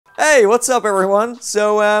Hey, what's up everyone?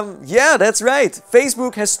 So, yeah, that's right.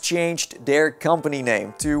 Facebook has changed their company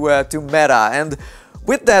name to Meta, and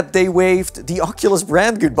with that they waved the Oculus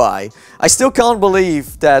brand goodbye. I still can't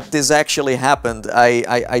believe that this actually happened.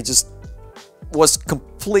 I just was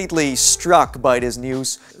completely struck by this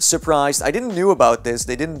news, surprised. I didn't know about this,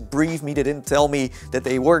 they didn't brief me, they didn't tell me that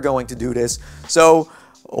they were going to do this. So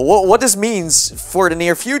what this means for the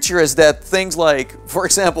near future is that things like, for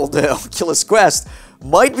example, the Oculus Quest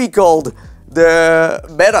might be called the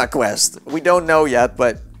Meta Quest. We don't know yet,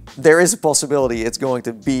 but there is a possibility it's going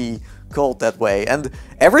to be called that way. And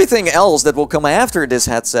everything else that will come after this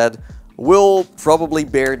headset will probably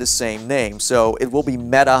bear the same name. So it will be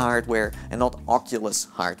Meta hardware and not Oculus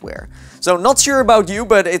hardware. So not sure about you,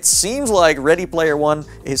 but it seems like Ready Player One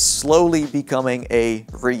is slowly becoming a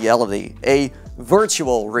reality. A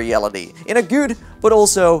virtual reality. In a good, but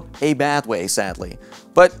also a bad way, sadly.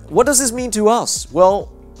 But what does this mean to us?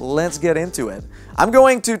 Well, let's get into it. I'm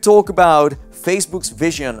going to talk about Facebook's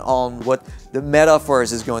vision on what the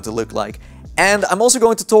Metaverse is going to look like. And I'm also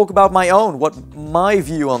going to talk about my own, what my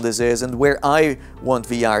view on this is and where I want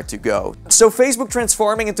VR to go. So Facebook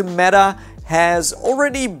transforming into Meta has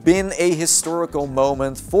already been a historical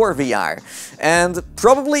moment for VR. And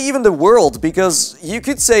probably even the world, because you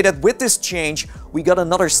could say that with this change, we got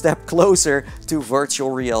another step closer to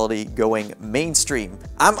virtual reality going mainstream.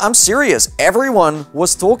 I'm serious, everyone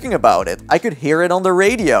was talking about it. I could hear it on the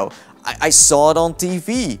radio. I saw it on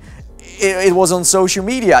TV. It was on social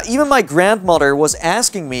media. Even my grandmother was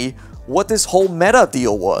asking me what this whole Meta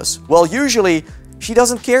deal was. Well, usually she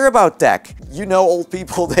doesn't care about tech. You know, old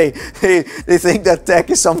people, they think that tech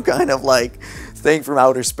is some kind of like thing from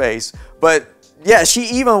outer space. But yeah, she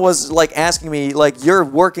even was like asking me, like, you're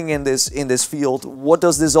working in this field, what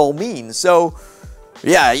does this all mean? So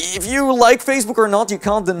yeah, if you like Facebook or not, you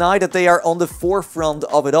can't deny that they are on the forefront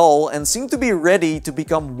of it all and seem to be ready to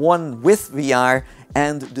become one with VR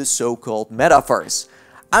and the so-called Metaverse.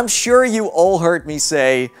 I'm sure you all heard me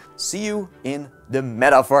say, see you in the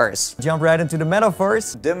Metaverse. Jump right into the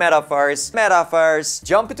Metaverse. The Metaverse. Metaverse.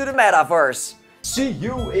 Jump into the Metaverse. See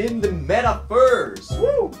you in the Metaverse.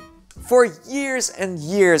 Woo! For years and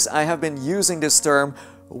years, I have been using this term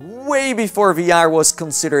way before VR was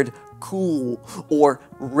considered cool or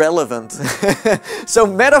relevant. So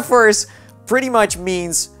Metaverse pretty much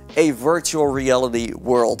means a virtual reality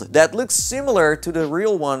world that looks similar to the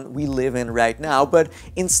real one we live in right now, but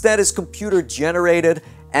instead is computer generated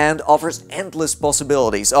and offers endless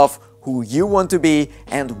possibilities of who you want to be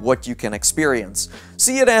and what you can experience.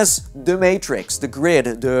 See it as the Matrix, the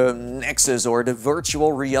Grid, the Nexus, or the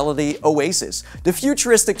virtual reality Oasis. The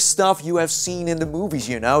futuristic stuff you have seen in the movies,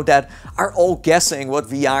 you know, that are all guessing what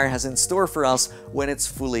VR has in store for us when it's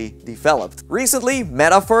fully developed. Recently,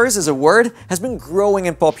 Metaverse as a word has been growing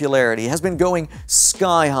in popularity, has been going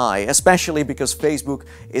sky high, especially because Facebook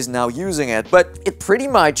is now using it. But it pretty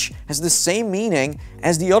much has the same meaning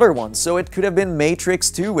as the other ones. So it could have been Matrix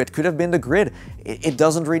 2, it could have been the Grid. It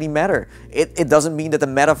doesn't really matter. It doesn't mean that the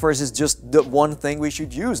Metaverse is just the one thing we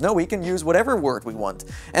should use. No, we can use whatever word we want.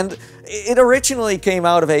 And it originally came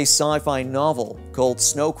out of a sci-fi novel called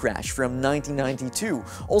Snow Crash from 1992,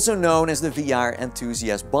 also known as the VR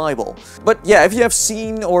Enthusiast Bible. But yeah, if you have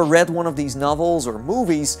seen or read one of these novels or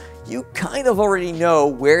movies, you kind of already know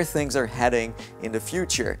where things are heading in the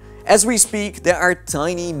future. As we speak, there are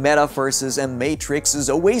tiny metaverses and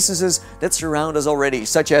matrixes, oases that surround us already,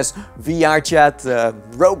 such as VRChat,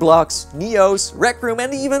 Roblox, Neos, Rec Room,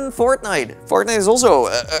 and even Fortnite. Fortnite is also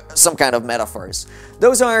some kind of metaverse.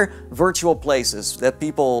 Those are virtual places that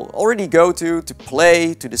people already go to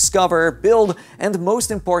play, to discover, build, and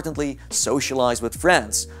most importantly, socialize with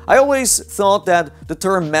friends. I always thought that the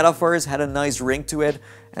term metaverse had a nice ring to it,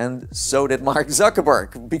 and so did Mark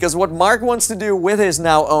Zuckerberg, because what Mark wants to do with his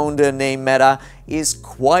now owned name Meta is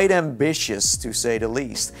quite ambitious, to say the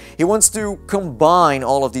least. He wants to combine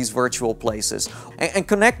all of these virtual places and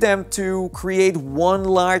connect them to create one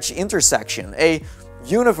large intersection, a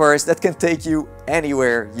universe that can take you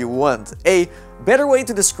anywhere you want. A better way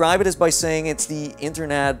to describe it is by saying it's the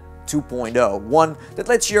Internet 2.0, one that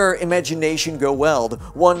lets your imagination go wild,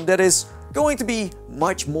 one that is going to be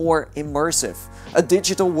much more immersive. A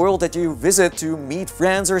digital world that you visit to meet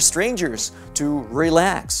friends or strangers, to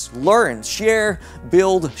relax, learn, share,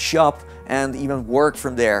 build, shop, and even work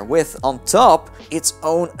from there, with, on top, its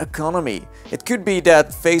own economy. It could be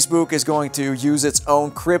that Facebook is going to use its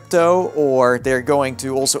own crypto, or they're going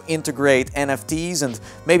to also integrate NFTs and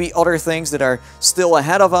maybe other things that are still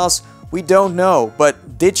ahead of us. We don't know,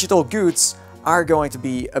 but digital goods are going to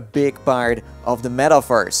be a big part of the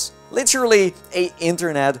Metaverse. Literally, an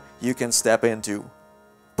internet you can step into.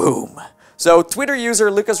 Boom. So Twitter user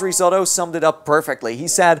Lucas Risotto summed it up perfectly. He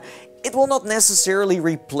said, "It will not necessarily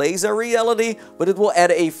replace our reality, but it will add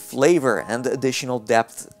a flavor and additional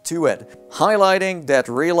depth to it, highlighting that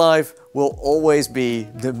real life will always be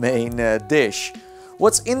the main dish."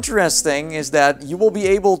 What's interesting is that you will be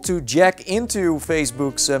able to jack into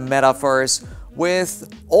Facebook's Metaverse with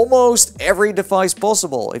almost every device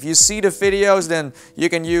possible. If you see the videos, then you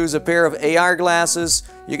can use a pair of AR glasses,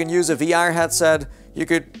 you can use a VR headset, you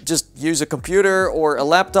could just use a computer or a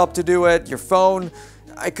laptop to do it, your phone.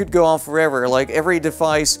 I could go on forever. Like, every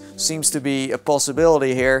device seems to be a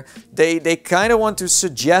possibility here. They kind of want to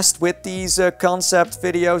suggest with these concept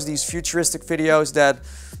videos, these futuristic videos, that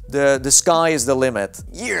the sky is the limit.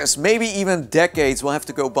 Years, maybe even decades will have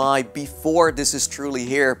to go by before this is truly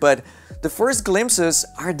here, but the first glimpses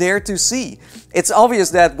are there to see. It's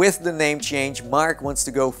obvious that with the name change, Mark wants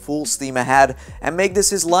to go full steam ahead and make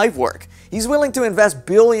this his life work. He's willing to invest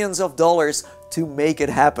billions of dollars to make it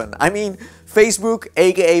happen. I mean, Facebook,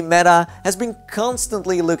 aka Meta, has been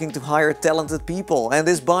constantly looking to hire talented people and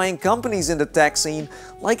is buying companies in the tech scene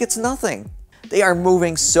like it's nothing. They are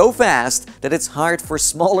moving so fast that it's hard for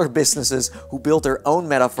smaller businesses who build their own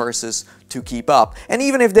metaverses to keep up. And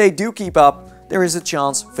even if they do keep up, there is a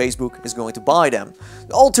chance Facebook is going to buy them.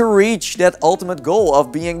 All to reach that ultimate goal of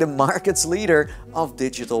being the market's leader of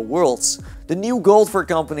digital worlds. The new goal for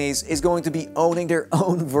companies is going to be owning their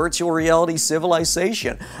own virtual reality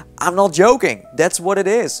civilization. I'm not joking, that's what it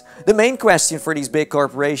is. The main question for these big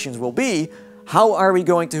corporations will be, how are we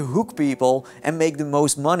going to hook people and make the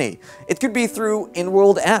most money? It could be through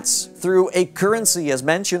in-world ads, through a currency as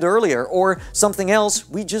mentioned earlier, or something else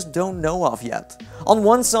we just don't know of yet. On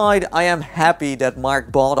one side, I am happy that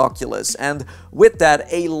Mark bought Oculus, and with that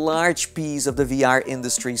a large piece of the VR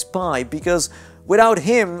industry's pie, because without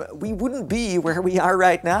him, we wouldn't be where we are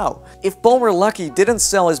right now. If Palmer Luckey didn't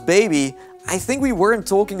sell his baby, I think we weren't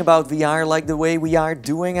talking about VR like the way we are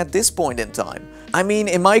doing at this point in time. I mean,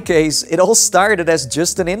 in my case, it all started as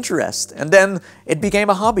just an interest, and then it became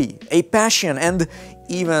a hobby, a passion, and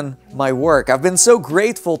even my work. I've been so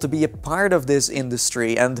grateful to be a part of this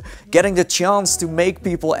industry and getting the chance to make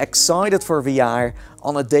people excited for VR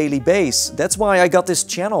on a daily basis. That's why I got this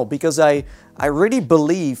channel, because I really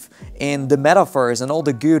believe in the metaverse and all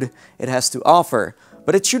the good it has to offer.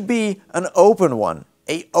 But it should be an open one.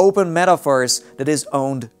 An open metaverse that is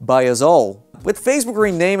owned by us all. With Facebook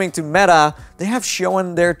renaming to Meta, they have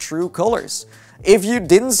shown their true colors. If you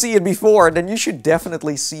didn't see it before, then you should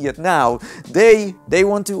definitely see it now. They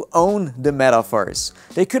want to own the metaverse.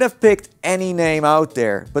 They could have picked any name out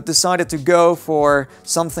there, but decided to go for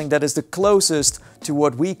something that is the closest to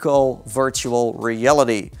what we call virtual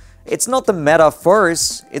reality. It's not the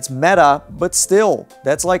metaverse, it's Meta, but still,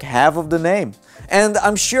 that's like half of the name. And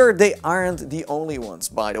I'm sure they aren't the only ones,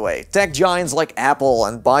 by the way. Tech giants like Apple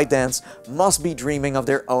and ByteDance must be dreaming of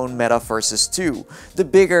their own metaverses too. The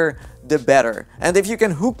bigger, the better. And if you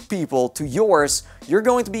can hook people to yours, you're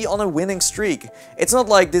going to be on a winning streak. It's not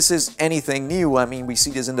like this is anything new. I mean, we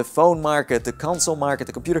see this in the phone market, the console market,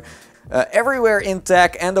 the computer. Everywhere in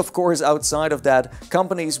tech, and of course outside of that,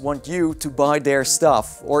 companies want you to buy their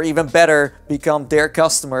stuff, or even better, become their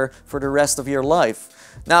customer for the rest of your life.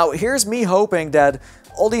 Now, here's me hoping that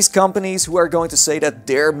all these companies who are going to say that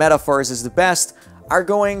their metaverse is the best are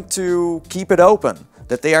going to keep it open,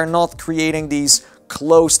 that they are not creating these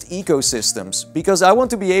closed ecosystems, because I want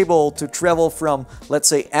to be able to travel from, let's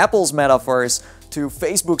say, Apple's metaverse to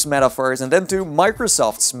Facebook's metaverse and then to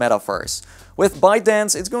Microsoft's metaverse. With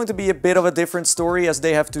ByteDance, it's going to be a bit of a different story, as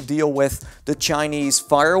they have to deal with the Chinese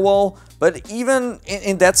firewall. But even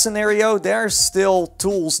in that scenario, there are still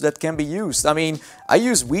tools that can be used. I mean, I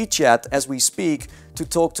use WeChat as we speak to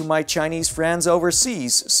talk to my Chinese friends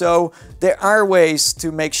overseas. So there are ways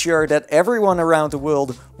to make sure that everyone around the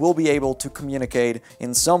world will be able to communicate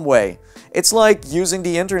in some way. It's like using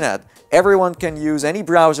the internet. Everyone can use any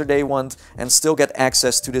browser they want and still get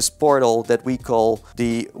access to this portal that we call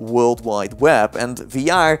the World Wide Web, and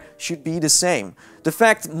VR should be the same. The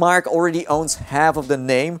fact Mark already owns half of the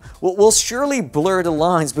name will surely blur the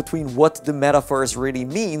lines between what the metaverse really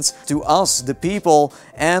means to us, the people,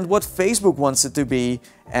 and what Facebook wants it to be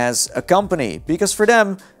as a company. Because for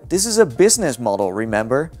them, this is a business model,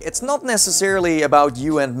 remember? It's not necessarily about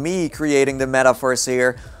you and me creating the metaverse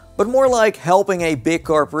here, but more like helping a big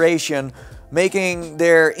corporation making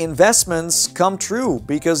their investments come true,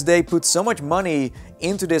 because they put so much money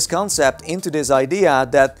into this concept, into this idea,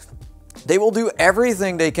 that they will do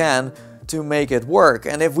everything they can to make it work.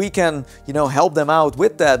 And if we can, help them out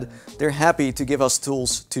with that, they're happy to give us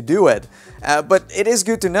tools to do it. But it is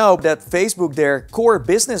good to know that Facebook, their core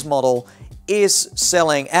business model, is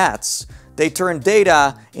selling ads. They turn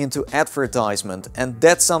data into advertisement, and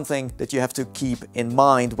that's something that you have to keep in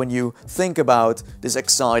mind when you think about this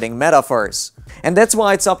exciting metaverse. And that's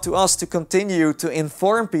why it's up to us to continue to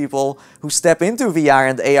inform people who step into VR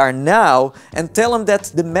and AR now and tell them that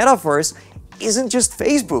the metaverse isn't just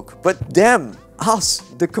Facebook, but them, us,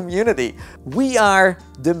 the community. We are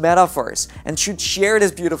the metaverse and should share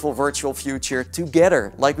this beautiful virtual future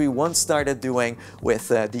together like we once started doing with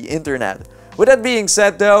the internet. With that being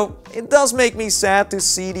said though, it does make me sad to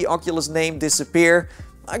see the Oculus name disappear.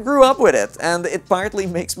 I grew up with it and it partly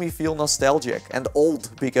makes me feel nostalgic and old,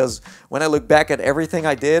 because when I look back at everything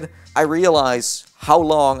I did, I realize how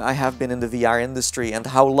long I have been in the VR industry and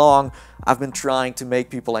how long I've been trying to make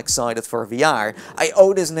people excited for VR. I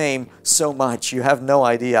owe this name so much, you have no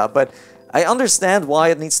idea, but I understand why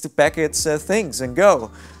it needs to pack its things and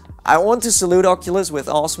go. I want to salute Oculus with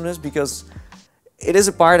awesomeness because it is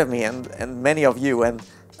a part of me and many of you, and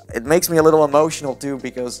it makes me a little emotional too,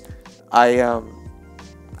 because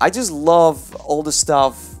I just love all the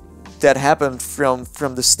stuff that happened from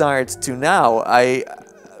the start to now.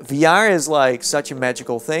 VR is like such a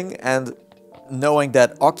magical thing, and knowing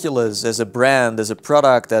that Oculus as a brand, as a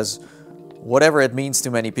product, as whatever it means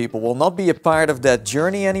to many people will not be a part of that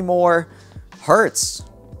journey anymore hurts.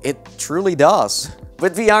 It truly does.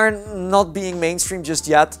 With VR not being mainstream just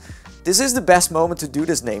yet, this is the best moment to do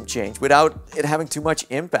this name change without it having too much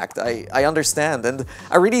impact. I understand, and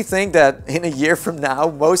I really think that in a year from now,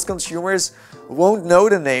 most consumers won't know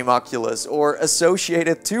the name Oculus or associate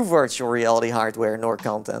it to virtual reality hardware nor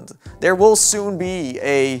content. There will soon be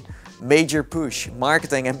a major push,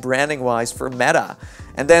 marketing and branding wise, for Meta.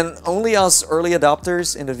 And then only us early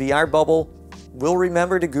adopters in the VR bubble will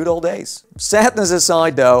remember the good old days. Sadness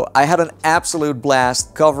aside though, I had an absolute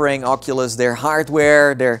blast covering Oculus, their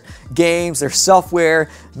hardware, their games, their software,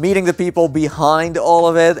 meeting the people behind all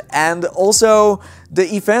of it, and also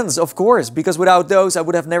the events, of course, because without those I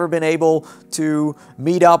would have never been able to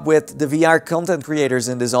meet up with the VR content creators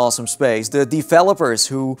in this awesome space, the developers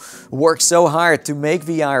who work so hard to make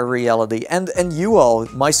VR a reality, and you all,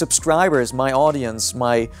 my subscribers, my audience,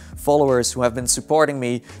 my followers who have been supporting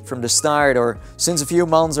me from the start or since a few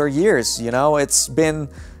months or years. You know, it's been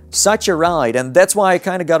such a ride, and that's why I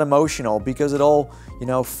kind of got emotional, because it all, you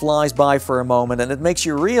know, flies by for a moment and it makes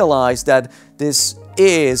you realize that this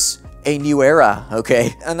is a new era,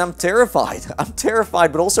 okay? And I'm terrified. I'm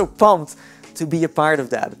terrified, but also pumped to be a part of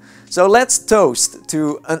that. So let's toast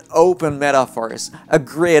to an open metaverse, a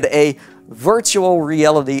grid, a virtual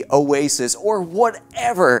reality oasis, or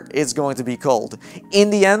whatever it's going to be called. In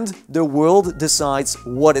the end, the world decides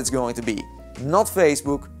what it's going to be. Not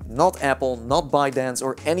Facebook, not Apple, not ByteDance,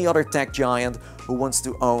 or any other tech giant who wants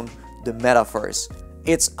to own the metaverse.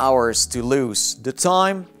 It's ours to lose. The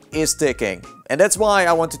time is ticking. And that's why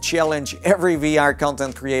I want to challenge every VR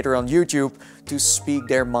content creator on YouTube to speak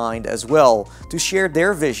their mind as well, to share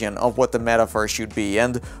their vision of what the metaverse should be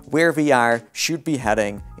and where VR should be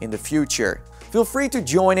heading in the future. Feel free to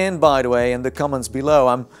join in, by the way, in the comments below.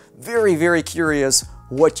 I'm very curious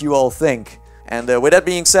what you all think. And with that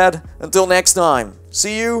being said, until next time,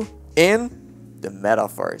 see you in the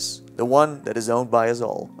metaverse, the one that is owned by us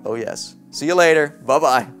all. Oh yes. See you later.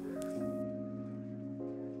 Bye-bye.